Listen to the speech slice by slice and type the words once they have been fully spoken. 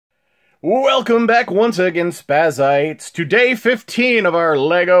Welcome back once again, Spazites, to day 15 of our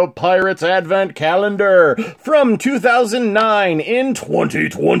LEGO Pirates Advent Calendar from 2009 in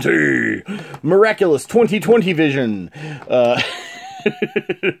 2020. Miraculous 2020 vision.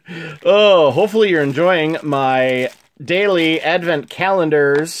 Hopefully you're enjoying my daily Advent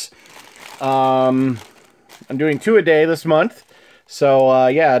calendars. I'm doing 2 a day this month. So,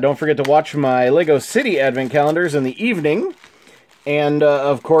 yeah, don't forget to watch my LEGO City Advent calendars in the evening. And,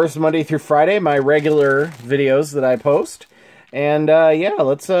 of course, Monday through Friday, my regular videos that I post. And, yeah,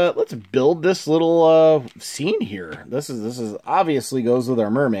 let's build this little, scene here. This is obviously goes with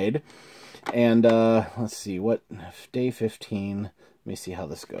our mermaid. And, let's see, what, day 15, let me see how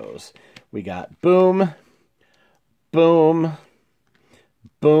this goes. We got boom, boom,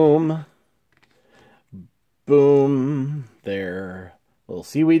 boom, boom, there, little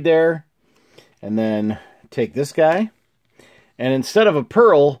seaweed there. And then take this guy. And instead of a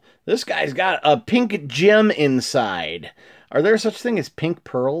pearl, this guy's got a pink gem inside. Are there such thing as pink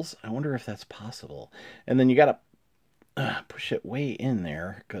pearls? I wonder if that's possible. And then you got to push it way in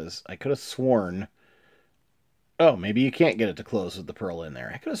there, because I could have sworn... Oh, maybe you can't get it to close with the pearl in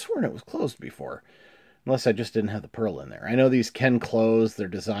there. I could have sworn it was closed before. Unless I just didn't have the pearl in there. I know these can close. They're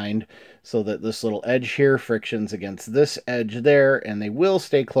designed so that this little edge here frictions against this edge there, and they will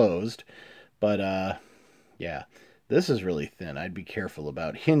stay closed. But, yeah... This is really thin. I'd be careful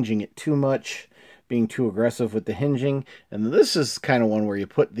about hinging it too much, being too aggressive with the hinging. And this is kind of one where you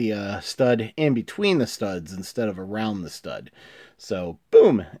put the stud in between the studs instead of around the stud. So,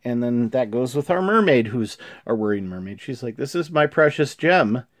 boom. And then that goes with our mermaid, who's our worried mermaid. She's like, this is my precious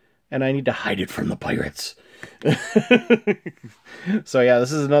gem, and I need to hide it from the pirates. So, yeah,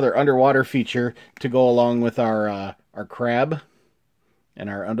 this is another underwater feature to go along with our crab and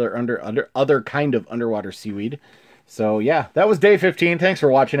our other kind of underwater seaweed. So, yeah, that was day 15. Thanks for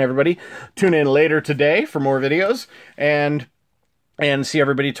watching, everybody. Tune in later today for more videos. And see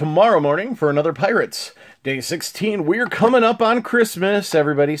everybody tomorrow morning for another Pirates. Day 16. We're coming up on Christmas,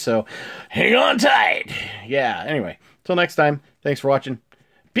 everybody. So, hang on tight. Yeah, anyway. Till next time, thanks for watching.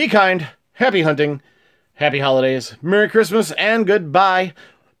 Be kind. Happy hunting. Happy holidays. Merry Christmas and goodbye.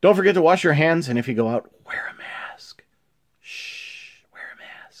 Don't forget to wash your hands. And if you go out, wear a mask.